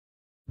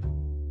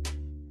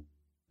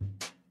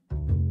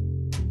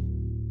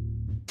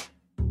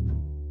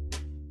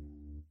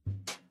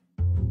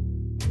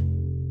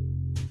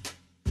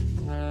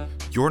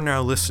You're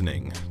now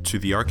listening to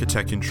the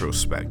Architect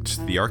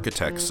Introspect, the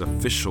Architect's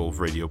official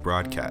radio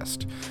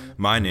broadcast.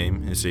 My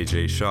name is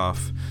AJ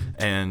Schaff,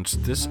 and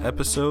this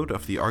episode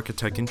of the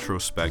Architect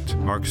Introspect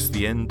marks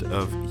the end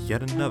of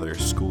yet another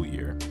school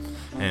year.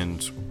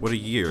 And what a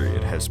year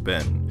it has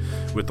been.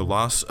 With the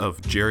loss of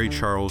Jerry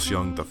Charles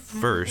Young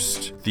I,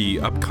 the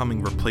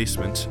upcoming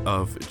replacement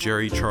of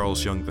Jerry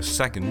Charles Young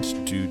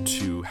II due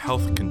to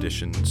health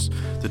conditions,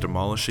 the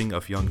demolishing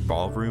of Young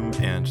Ballroom,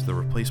 and the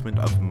replacement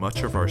of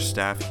much of our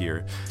staff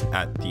here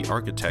at the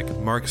Architect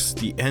marks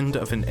the end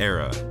of an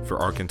era for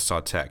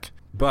Arkansas Tech.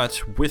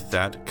 But with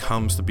that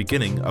comes the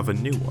beginning of a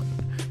new one,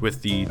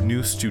 with the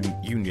new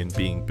student union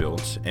being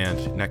built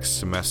and next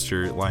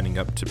semester lining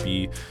up to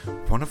be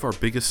one of our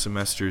biggest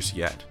semesters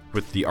yet,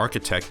 with the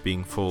Architect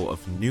being full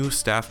of new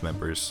staff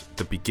members,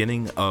 the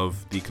beginning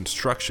of the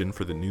construction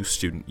for the new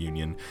student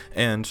union,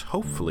 and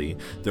hopefully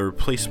the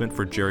replacement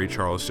for Jerry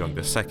Charles Young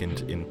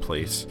II in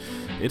place.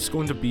 It's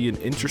going to be an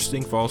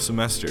interesting fall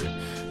semester,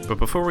 but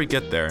before we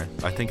get there,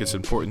 I think it's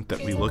important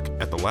that we look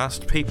at the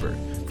last paper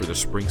for the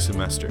spring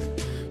semester.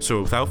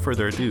 So without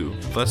further ado,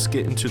 let's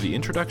get into the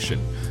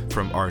introduction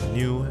from our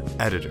new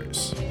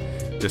editors.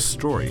 This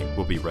story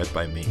will be read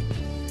by me.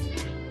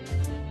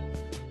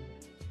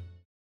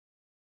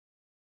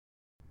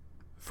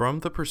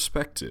 From the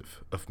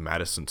perspective of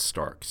Madison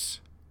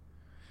Starks.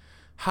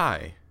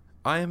 Hi,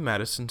 I am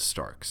Madison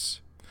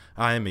Starks.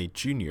 I am a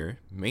junior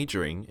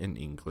majoring in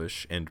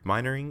English and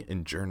minoring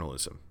in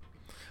journalism.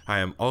 I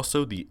am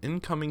also the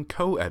incoming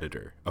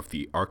co-editor of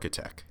the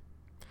Architect.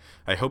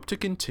 I hope to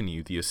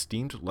continue the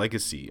esteemed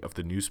legacy of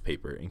the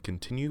newspaper and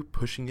continue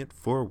pushing it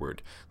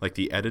forward like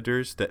the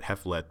editors that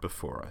have led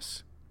before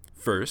us.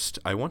 First,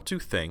 I want to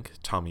thank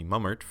Tommy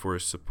Mummert for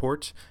his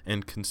support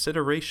and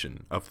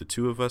consideration of the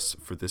two of us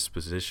for this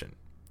position.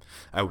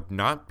 I would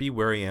not be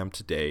where I am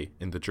today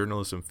in the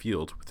journalism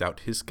field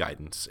without his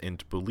guidance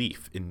and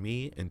belief in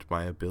me and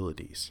my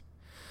abilities.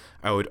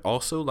 I would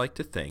also like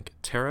to thank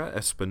Tara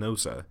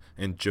Espinoza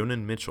and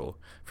Jonan Mitchell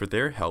for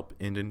their help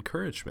and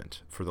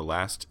encouragement for the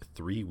last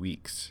 3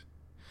 weeks.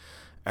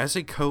 As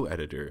a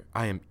co-editor,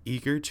 I am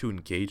eager to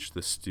engage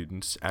the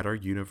students at our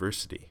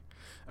university.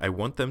 I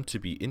want them to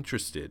be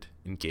interested,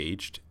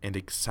 engaged, and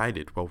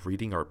excited while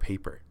reading our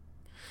paper.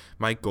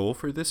 My goal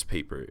for this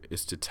paper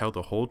is to tell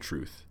the whole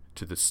truth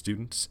to the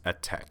students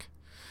at Tech.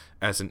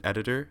 As an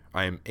editor,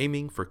 I am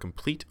aiming for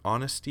complete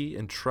honesty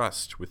and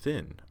trust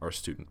within our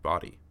student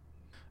body.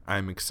 I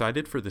am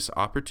excited for this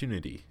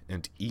opportunity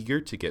and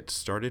eager to get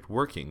started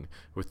working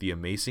with the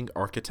amazing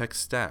Architect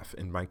staff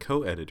and my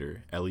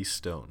co-editor, Ellie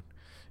Stone.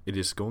 It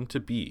is going to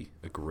be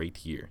a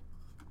great year.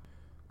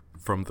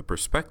 From the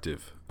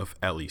perspective of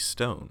Ellie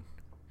Stone.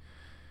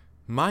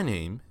 My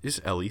name is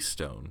Ellie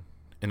Stone,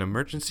 an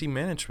emergency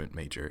management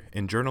major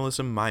and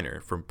journalism minor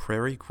from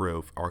Prairie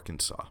Grove,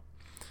 Arkansas.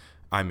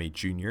 I'm a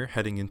junior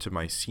heading into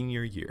my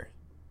senior year.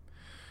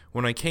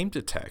 When I came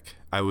to Tech,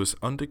 I was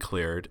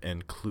undeclared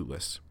and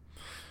clueless.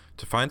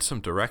 To find some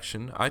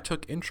direction, I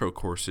took intro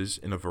courses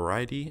in a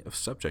variety of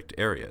subject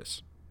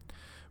areas.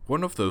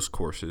 One of those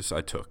courses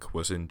I took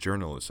was in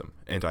journalism,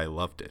 and I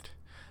loved it.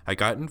 I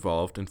got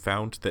involved and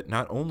found that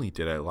not only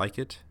did I like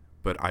it,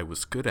 but I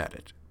was good at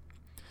it.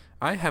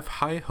 I have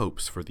high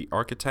hopes for the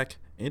Architect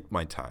and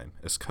my time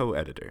as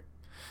co-editor.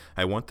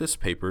 I want this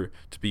paper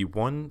to be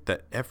one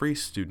that every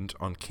student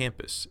on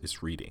campus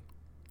is reading.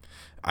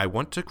 I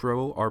want to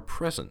grow our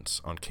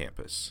presence on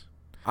campus.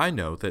 I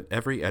know that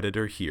every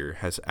editor here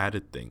has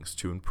added things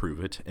to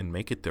improve it and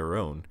make it their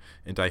own,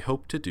 and I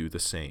hope to do the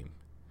same.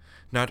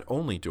 Not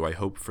only do I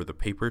hope for the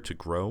paper to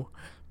grow,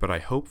 but I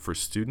hope for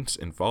students'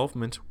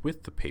 involvement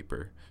with the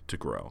paper to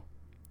grow.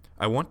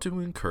 I want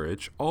to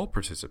encourage all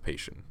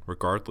participation,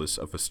 regardless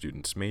of a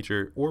student's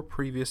major or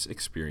previous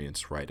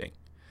experience writing.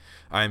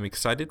 I am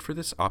excited for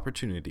this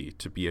opportunity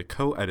to be a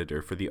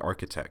co-editor for the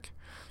Architect.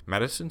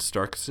 Madison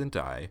Starks and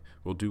I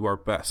will do our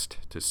best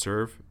to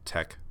serve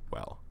Tech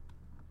well.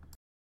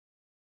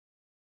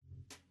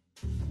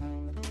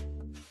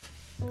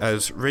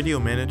 As radio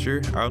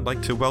manager, I would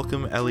like to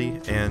welcome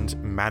Ellie and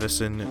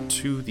Madison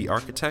to the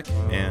Architect,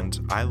 and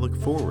I look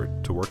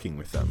forward to working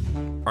with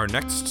them. Our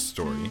next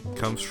story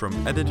comes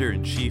from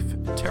Editor-in-Chief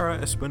Tara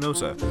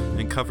Espinoza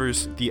and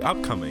covers the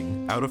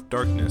upcoming Out of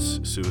Darkness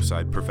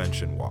Suicide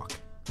Prevention Walk.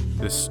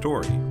 This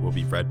story will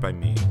be read by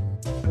me.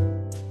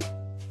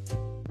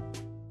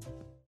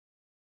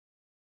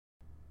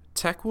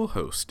 Tech will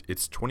host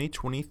its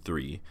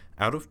 2023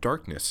 Out of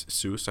Darkness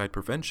Suicide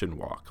Prevention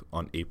Walk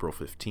on April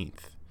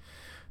 15th.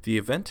 The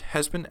event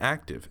has been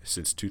active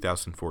since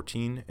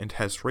 2014 and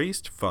has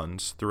raised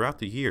funds throughout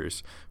the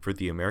years for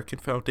the American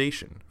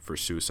Foundation for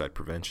Suicide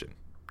Prevention.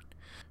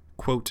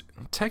 Quote,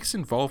 Tech's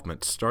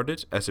involvement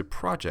started as a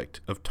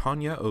project of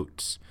Tanya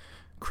Oates.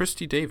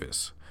 Christy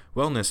Davis,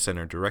 Wellness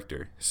Center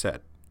Director,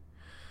 said,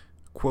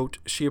 quote,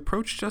 she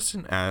approached us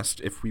and asked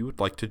if we would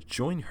like to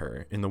join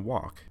her in the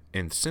walk,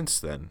 and since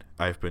then,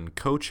 I've been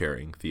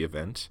co-chairing the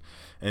event,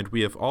 and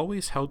we have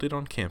always held it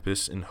on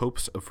campus in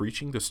hopes of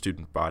reaching the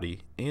student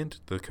body and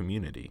the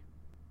community.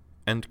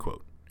 End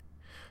quote.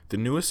 The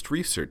newest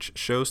research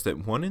shows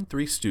that 1 in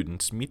 3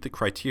 students meet the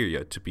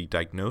criteria to be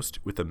diagnosed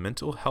with a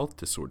mental health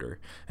disorder,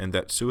 and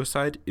that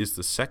suicide is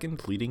the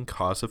second leading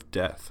cause of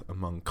death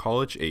among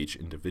college-age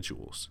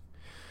individuals.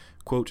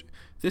 Quote,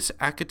 "This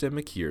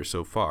academic year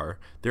so far,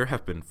 there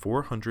have been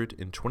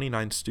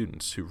 429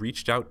 students who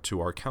reached out to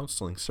our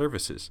counseling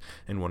services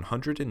and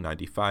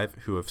 195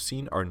 who have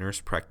seen our nurse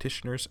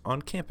practitioners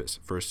on campus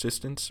for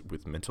assistance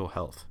with mental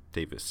health,"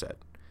 Davis said.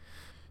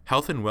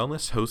 Health and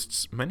Wellness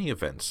hosts many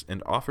events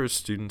and offers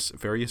students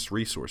various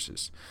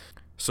resources.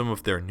 Some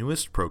of their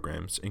newest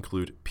programs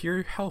include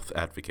peer health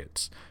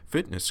advocates,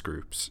 fitness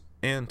groups,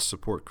 and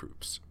support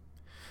groups.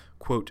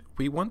 Quote,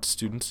 "We want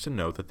students to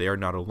know that they are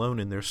not alone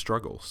in their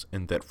struggles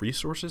and that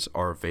resources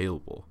are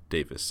available,"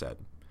 Davis said.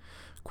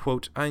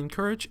 Quote, "I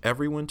encourage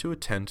everyone to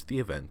attend the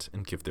event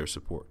and give their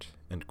support,"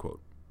 end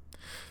quote.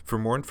 For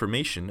more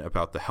information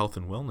about the Health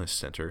and Wellness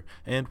Center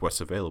and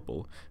what's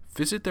available,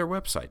 visit their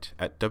website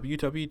at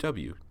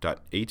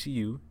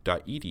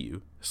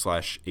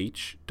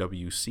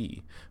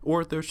www.atu.edu/HWC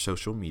or their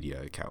social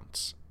media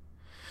accounts.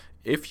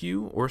 If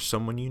you or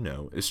someone you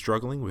know is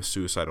struggling with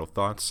suicidal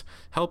thoughts,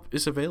 help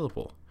is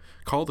available.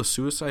 Call the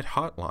suicide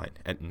hotline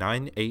at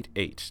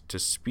 988 to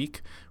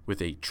speak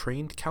with a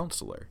trained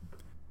counselor.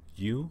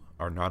 You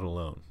are not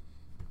alone.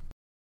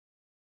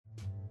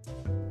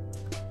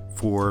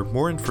 For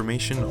more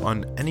information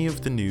on any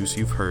of the news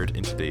you've heard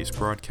in today's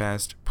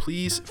broadcast,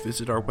 please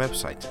visit our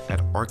website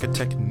at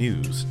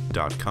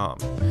architectnews.com.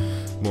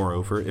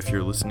 Moreover, if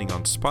you're listening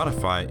on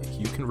Spotify,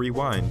 you can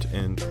rewind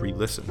and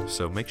re-listen,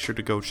 so make sure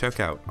to go check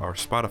out our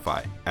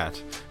Spotify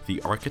at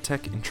The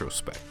Architect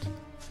Introspect.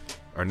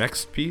 Our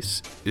next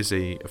piece is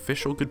an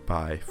official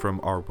goodbye from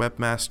our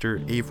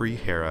webmaster Avery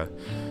Hara,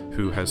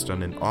 who has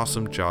done an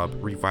awesome job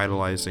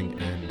revitalizing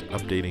and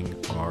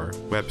updating our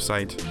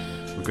website.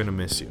 We're going to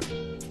miss you.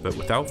 But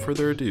without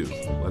further ado,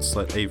 let's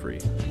let Avery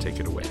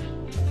take it away.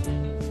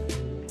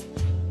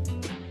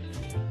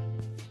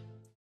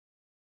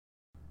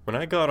 When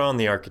I got on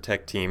the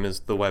architect team as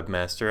the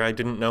webmaster, I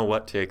didn't know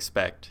what to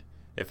expect.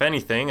 If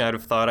anything, I'd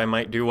have thought I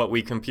might do what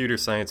we computer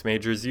science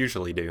majors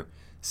usually do,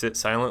 sit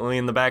silently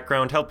in the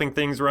background helping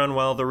things run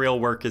while the real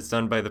work is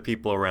done by the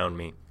people around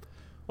me.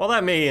 While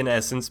that may in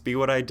essence be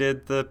what I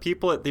did, the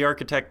people at the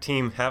architect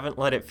team haven't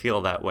let it feel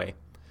that way.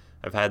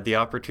 I've had the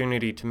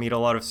opportunity to meet a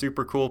lot of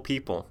super cool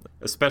people.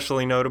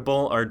 Especially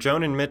notable are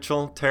Jonan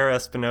Mitchell, Tara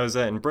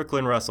Espinoza, and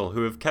Brooklyn Russell,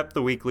 who have kept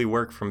the weekly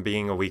work from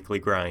being a weekly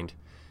grind.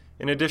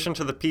 In addition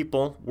to the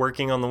people,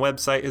 working on the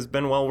website has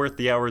been well worth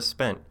the hours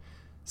spent.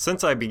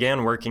 Since I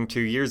began working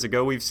 2 years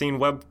ago, we've seen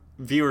web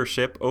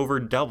viewership over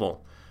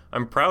double.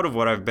 I'm proud of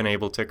what I've been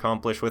able to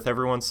accomplish with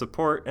everyone's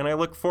support, and I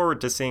look forward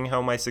to seeing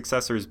how my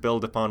successors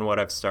build upon what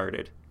I've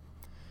started.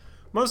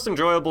 Most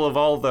enjoyable of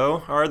all,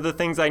 though, are the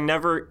things I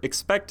never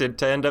expected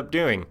to end up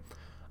doing.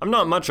 I'm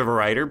not much of a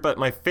writer, but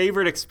my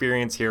favorite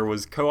experience here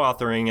was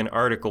co-authoring an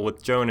article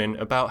with Jonan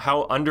about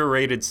how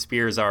underrated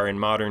spears are in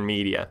modern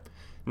media.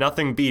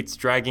 Nothing beats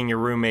dragging your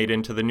roommate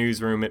into the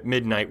newsroom at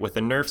midnight with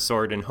a Nerf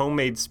sword and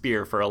homemade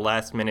spear for a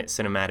last-minute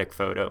cinematic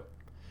photo.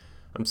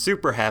 I'm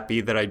super happy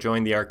that I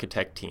joined the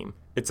architect team.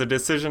 It's a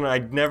decision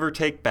I'd never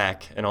take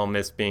back, and I'll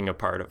miss being a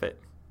part of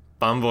it.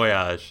 Bon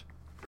voyage.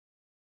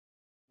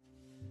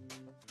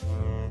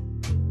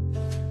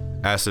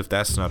 As if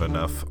that's not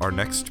enough, our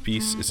next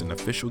piece is an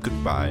official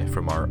goodbye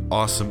from our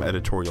awesome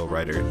editorial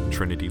writer,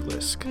 Trinity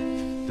Lisk.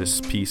 This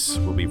piece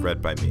will be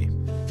read by me.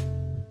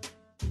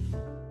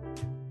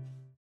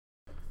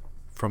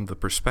 From the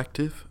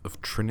perspective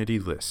of Trinity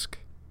Lisk.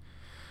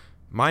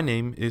 My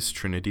name is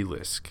Trinity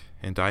Lisk,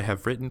 and I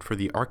have written for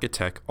The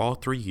Architect all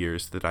 3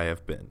 years that I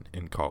have been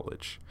in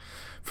college.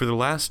 For the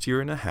last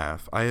year and a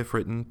half, I have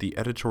written the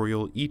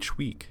editorial each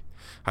week.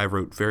 I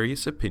wrote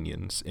various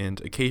opinions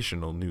and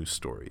occasional news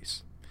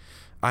stories.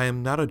 I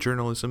am not a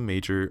journalism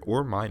major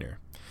or minor.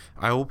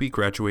 I will be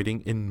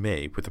graduating in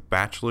May with a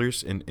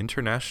bachelor's in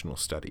international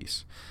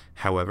studies.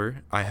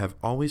 However, I have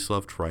always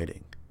loved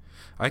writing.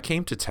 I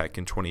came to tech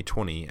in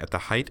 2020 at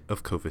the height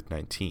of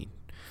COVID-19.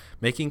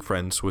 Making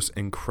friends was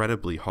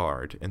incredibly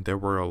hard, and there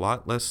were a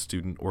lot less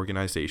student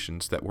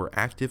organizations that were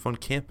active on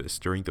campus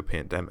during the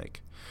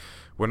pandemic.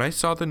 When I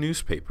saw the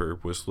newspaper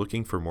was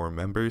looking for more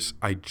members,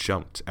 I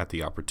jumped at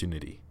the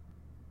opportunity.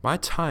 My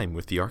time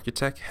with the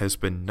architect has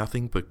been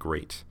nothing but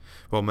great.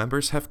 While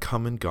members have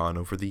come and gone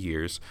over the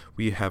years,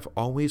 we have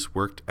always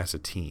worked as a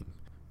team.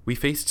 We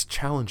faced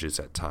challenges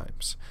at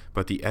times,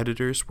 but the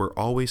editors were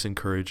always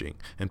encouraging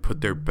and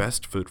put their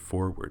best foot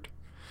forward.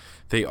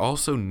 They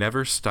also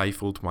never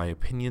stifled my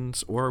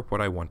opinions or what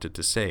I wanted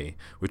to say,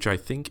 which I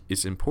think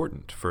is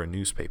important for a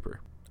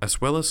newspaper. As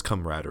well as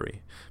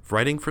camaraderie,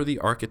 writing for the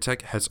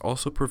architect has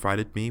also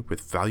provided me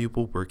with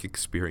valuable work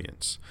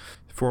experience.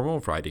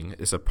 Formal writing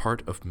is a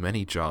part of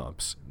many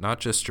jobs, not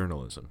just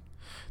journalism.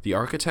 The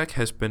architect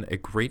has been a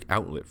great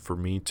outlet for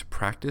me to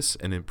practice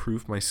and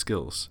improve my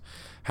skills.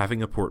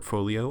 Having a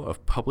portfolio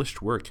of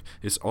published work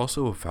is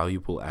also a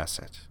valuable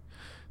asset.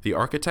 The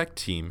architect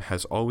team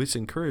has always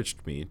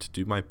encouraged me to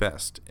do my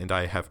best, and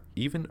I have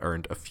even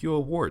earned a few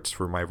awards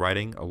for my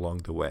writing along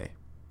the way.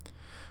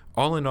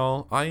 All in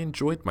all, I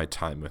enjoyed my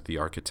time with the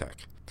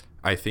Architect.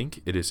 I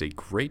think it is a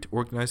great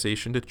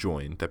organization to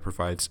join that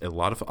provides a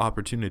lot of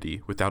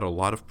opportunity without a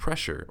lot of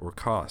pressure or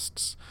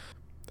costs.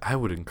 I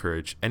would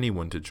encourage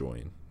anyone to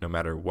join, no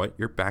matter what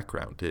your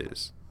background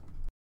is.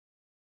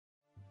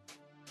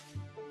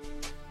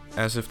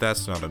 As if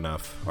that's not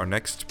enough, our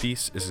next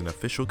piece is an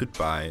official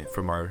goodbye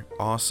from our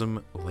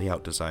awesome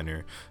layout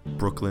designer,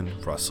 Brooklyn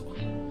Russell.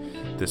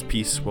 This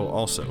piece will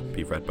also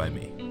be read by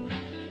me.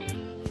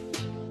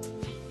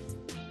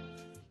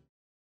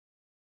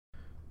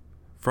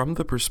 From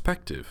the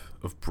perspective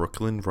of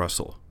Brooklyn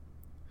Russell.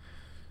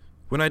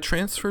 When I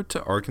transferred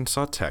to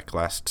Arkansas Tech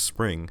last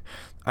spring,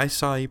 I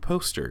saw a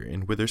poster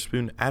in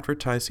Witherspoon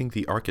advertising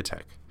the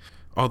Architect.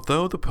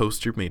 Although the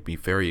poster made me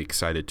very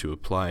excited to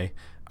apply,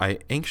 I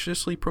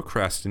anxiously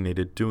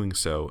procrastinated doing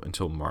so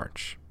until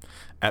March.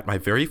 At my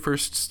very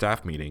first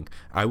staff meeting,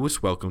 I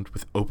was welcomed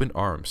with open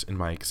arms and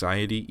my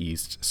anxiety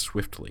eased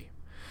swiftly.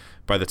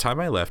 By the time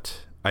I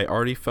left, I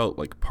already felt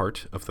like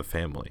part of the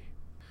family.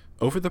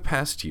 Over the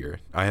past year,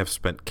 I have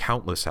spent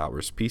countless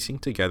hours piecing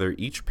together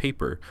each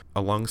paper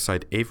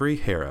alongside Avery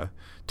Hara,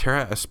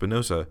 Tara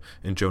Espinoza,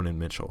 and Jonan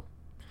Mitchell.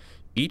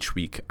 Each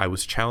week, I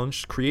was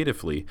challenged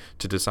creatively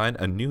to design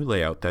a new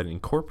layout that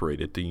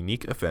incorporated the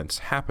unique events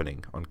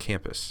happening on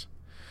campus.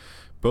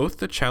 Both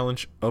the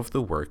challenge of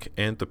the work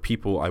and the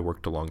people I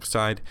worked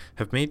alongside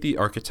have made the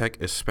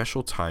Architect a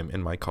special time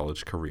in my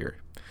college career.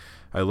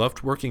 I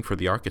loved working for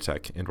the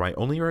Architect, and my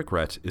only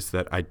regret is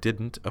that I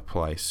didn't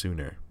apply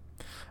sooner.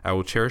 I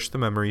will cherish the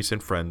memories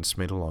and friends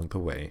made along the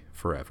way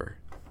forever.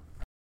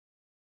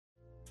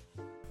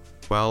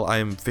 While I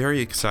am very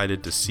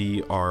excited to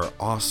see our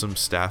awesome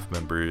staff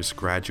members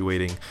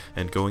graduating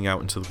and going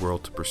out into the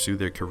world to pursue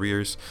their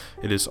careers,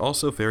 it is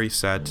also very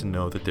sad to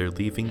know that they're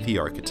leaving the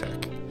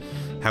Architect.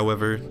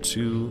 However,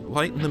 to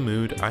lighten the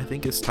mood, I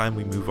think it's time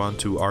we move on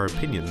to our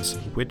opinions,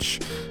 which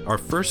our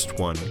first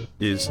one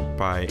is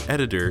by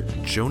editor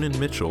Jonan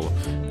Mitchell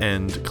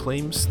and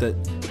claims that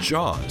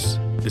Jaws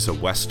is a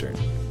Western.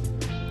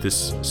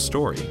 This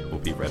story will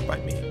be read by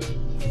me.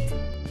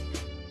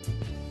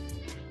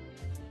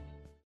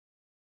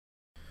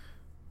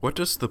 What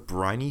does the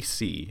briny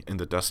sea and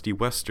the dusty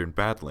western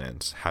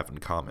Badlands have in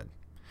common?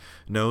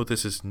 No,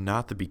 this is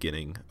not the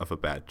beginning of a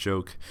bad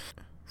joke.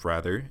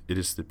 Rather, it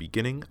is the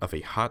beginning of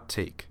a hot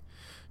take.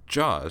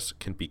 Jaws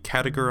can be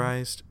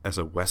categorized as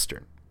a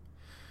Western.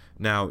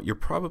 Now, you're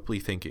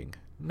probably thinking,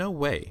 no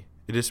way,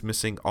 it is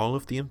missing all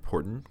of the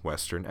important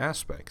Western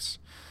aspects.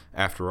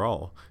 After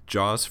all,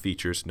 Jaws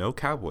features no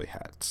cowboy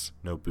hats,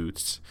 no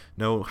boots,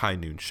 no high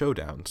noon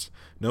showdowns,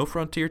 no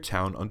frontier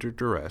town under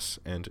duress,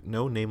 and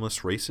no nameless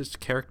racist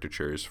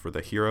caricatures for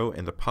the hero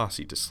and the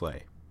posse to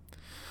slay.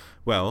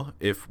 Well,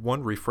 if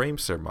one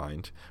reframes their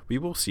mind, we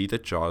will see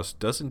that Jaws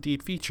does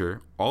indeed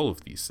feature all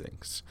of these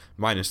things,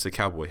 minus the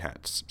cowboy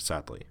hats,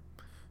 sadly.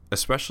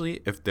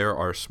 Especially if there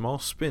are small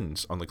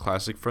spins on the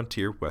classic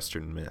frontier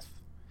Western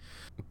myth.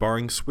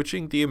 Barring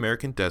switching the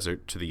American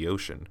desert to the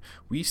ocean,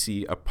 we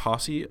see a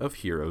posse of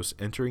heroes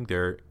entering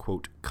their,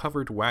 quote,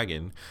 covered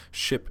wagon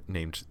ship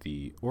named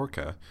the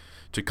Orca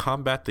to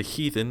combat the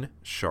heathen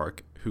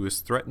shark who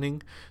is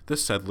threatening the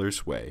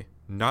settlers' way,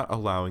 not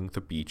allowing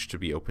the beach to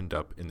be opened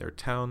up in their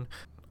town,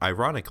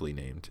 ironically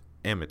named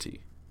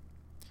Amity.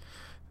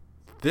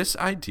 This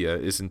idea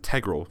is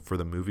integral for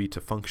the movie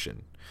to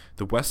function.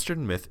 The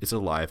Western myth is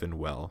alive and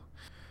well.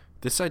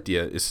 This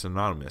idea is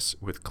synonymous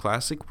with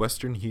classic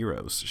Western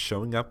heroes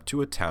showing up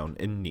to a town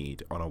in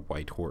need on a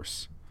white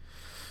horse.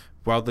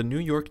 While the New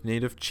York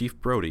native Chief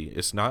Brody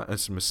is not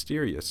as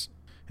mysterious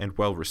and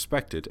well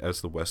respected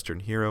as the Western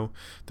hero,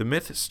 the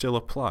myth still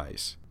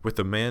applies, with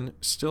the man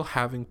still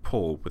having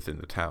pull within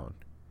the town.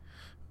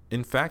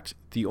 In fact,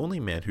 the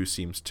only man who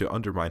seems to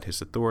undermine his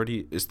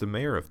authority is the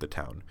mayor of the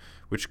town,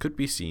 which could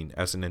be seen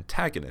as an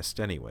antagonist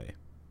anyway.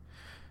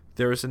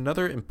 There is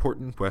another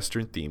important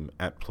Western theme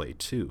at play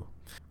too,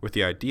 with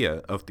the idea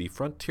of the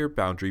frontier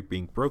boundary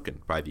being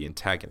broken by the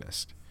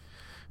antagonist.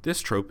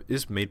 This trope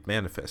is made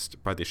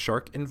manifest by the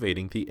shark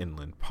invading the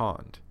inland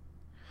pond.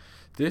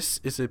 This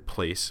is a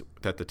place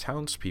that the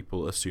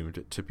townspeople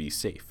assumed to be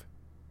safe,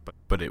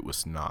 but it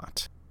was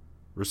not,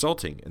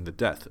 resulting in the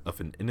death of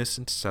an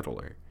innocent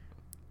settler.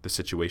 The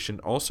situation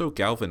also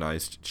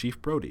galvanized Chief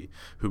Brody,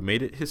 who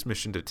made it his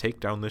mission to take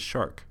down this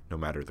shark, no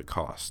matter the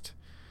cost.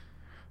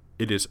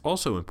 It is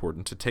also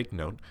important to take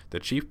note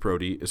that Chief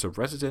Brody is a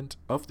resident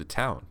of the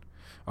town,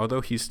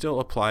 although he still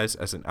applies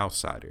as an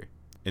outsider.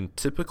 In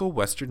typical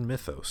Western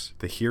mythos,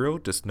 the hero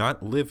does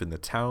not live in the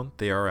town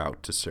they are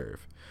out to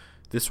serve.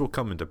 This will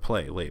come into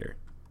play later.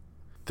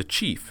 The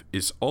chief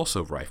is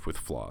also rife with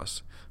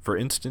flaws. For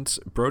instance,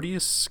 Brody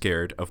is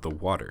scared of the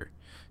water.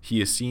 He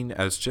is seen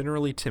as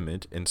generally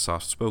timid and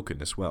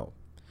soft-spoken as well.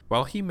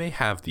 While he may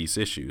have these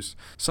issues,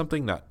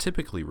 something not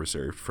typically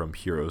reserved from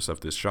heroes of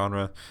this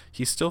genre,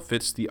 he still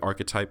fits the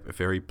archetype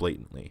very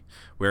blatantly,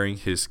 wearing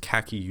his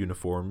khaki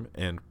uniform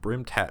and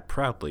brimmed hat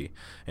proudly,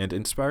 and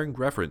inspiring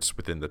reverence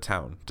within the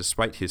town,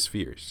 despite his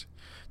fears.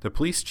 The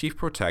police chief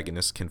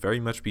protagonist can very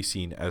much be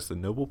seen as the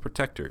noble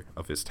protector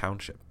of his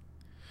township.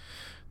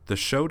 The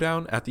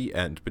showdown at the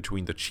end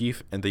between the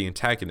chief and the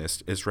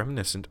antagonist is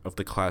reminiscent of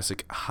the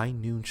classic High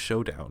Noon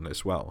Showdown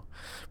as well,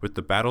 with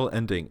the battle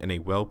ending in a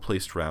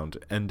well-placed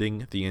round,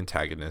 ending the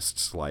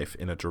antagonist's life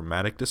in a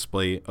dramatic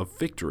display of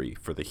victory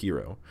for the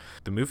hero.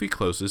 The movie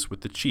closes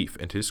with the chief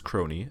and his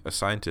crony, a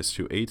scientist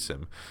who aids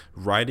him,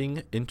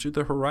 riding into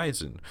the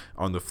horizon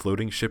on the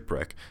floating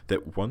shipwreck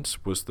that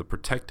once was the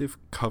protective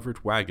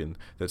covered wagon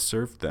that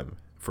served them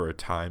for a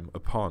time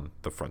upon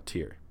the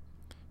frontier.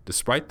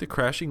 Despite the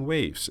crashing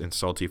waves and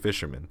salty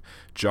fishermen,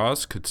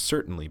 Jaws could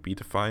certainly be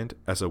defined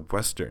as a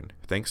Western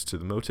thanks to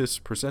the motifs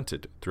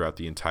presented throughout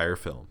the entire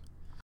film.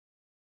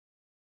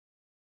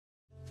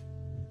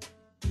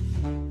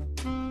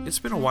 It's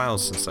been a while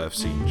since I've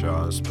seen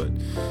Jaws, but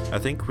I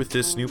think with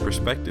this new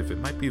perspective it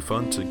might be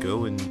fun to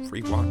go and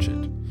rewatch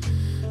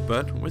it.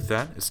 But with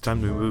that, it's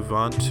time to move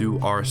on to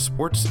our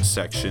sports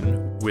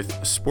section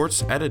with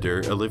sports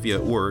editor Olivia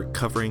Orr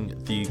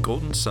covering the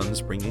Golden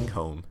Suns bringing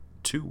home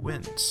 2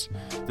 wins.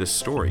 This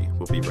story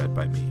will be read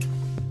by me.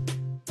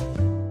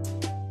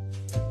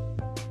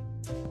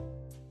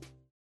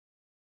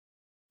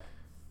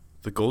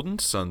 The Golden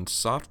Suns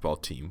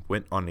softball team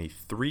went on a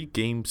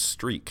 3-game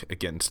streak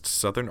against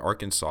Southern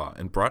Arkansas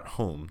and brought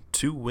home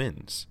 2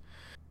 wins.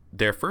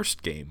 Their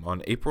first game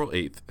on April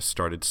 8th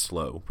started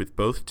slow, with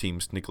both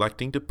teams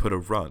neglecting to put a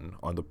run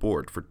on the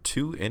board for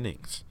 2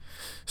 innings.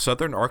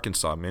 Southern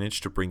Arkansas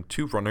managed to bring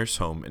 2 runners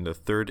home in the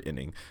 3rd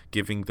inning,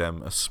 giving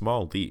them a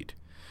small lead.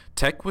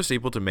 Tech was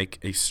able to make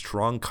a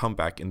strong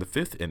comeback in the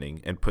 5th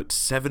inning and put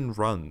 7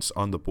 runs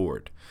on the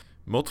board.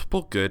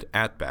 Multiple good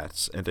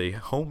at-bats and a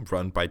home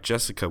run by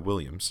Jessica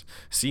Williams,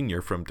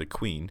 senior from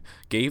DeQueen,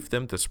 gave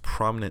them this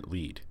prominent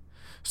lead.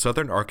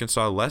 Southern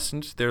Arkansas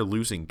lessened their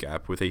losing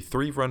gap with a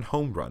 3-run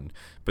home run,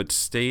 but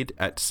stayed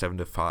at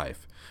 7-5.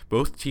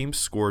 Both teams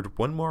scored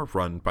 1 more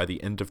run by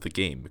the end of the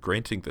game,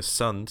 granting the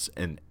Suns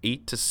an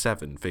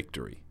 8-7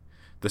 victory.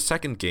 The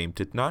second game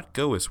did not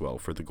go as well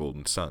for the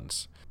Golden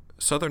Suns.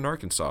 Southern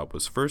Arkansas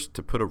was first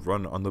to put a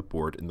run on the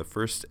board in the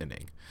 1st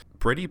inning.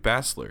 Brady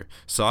Bassler,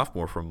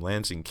 sophomore from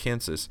Lansing,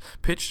 Kansas,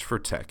 pitched for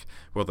Tech,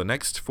 while the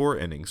next 4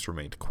 innings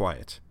remained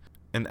quiet.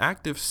 An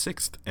active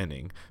 6th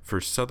inning for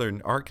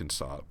Southern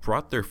Arkansas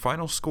brought their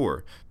final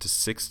score to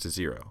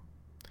 6-0.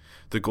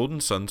 The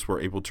Golden Suns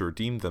were able to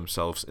redeem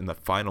themselves in the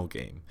final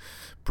game.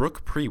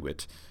 Brooke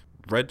Prewitt,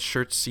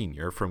 redshirt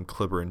senior from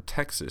Cleburne,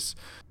 Texas,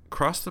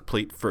 crossed the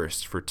plate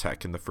first for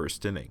Tech in the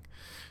 1st inning.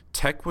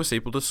 Tech was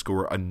able to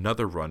score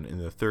another run in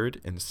the 3rd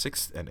and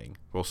 6th inning,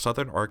 while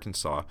Southern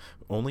Arkansas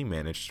only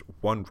managed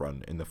 1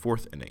 run in the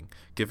 4th inning,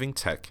 giving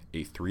Tech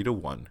a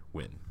 3-1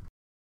 win.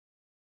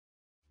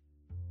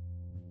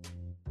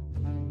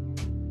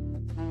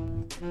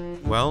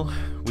 Well,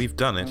 we've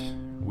done it.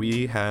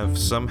 We have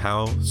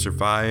somehow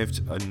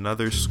survived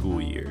another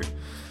school year.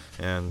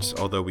 And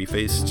although we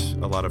faced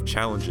a lot of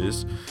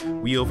challenges,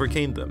 we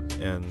overcame them,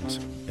 and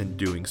in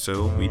doing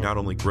so, we not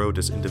only growed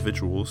as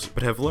individuals,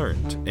 but have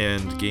learned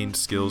and gained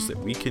skills that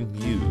we can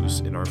use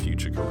in our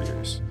future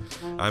careers.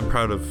 I'm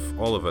proud of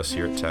all of us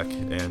here at Tech,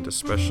 and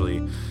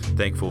especially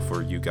thankful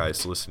for you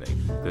guys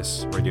listening.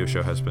 This radio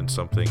show has been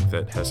something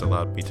that has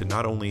allowed me to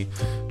not only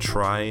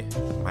try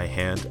my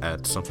hand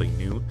at something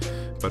new,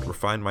 but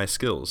refine my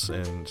skills,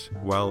 and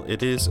while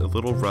it is a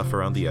little rough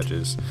around the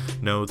edges,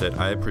 know that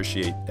I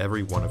appreciate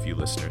every one of you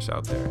listeners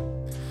out there.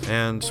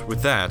 And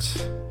with that,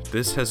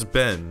 this has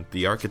been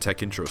the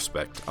Architect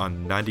Introspect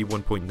on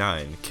 91.9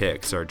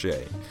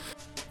 KXRJ.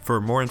 For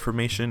more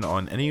information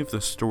on any of the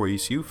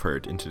stories you've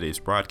heard in today's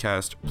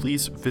broadcast,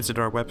 please visit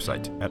our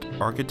website at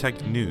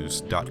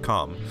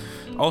architectnews.com.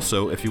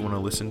 Also, if you want to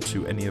listen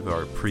to any of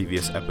our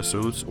previous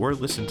episodes or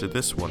listen to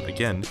this one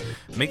again,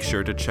 make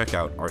sure to check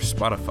out our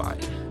Spotify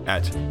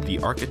at The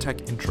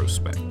Architect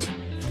Introspect.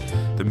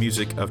 The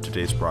music of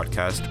today's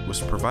broadcast was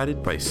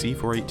provided by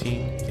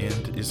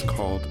C418 and is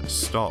called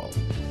Stall.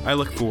 I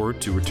look forward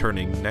to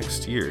returning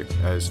next year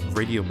as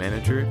radio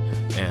manager,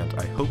 and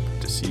I hope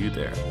to see you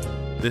there.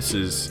 This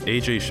is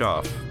AJ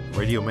Schaff,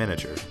 radio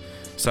manager,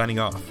 signing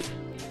off.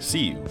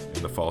 See you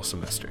in the fall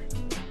semester.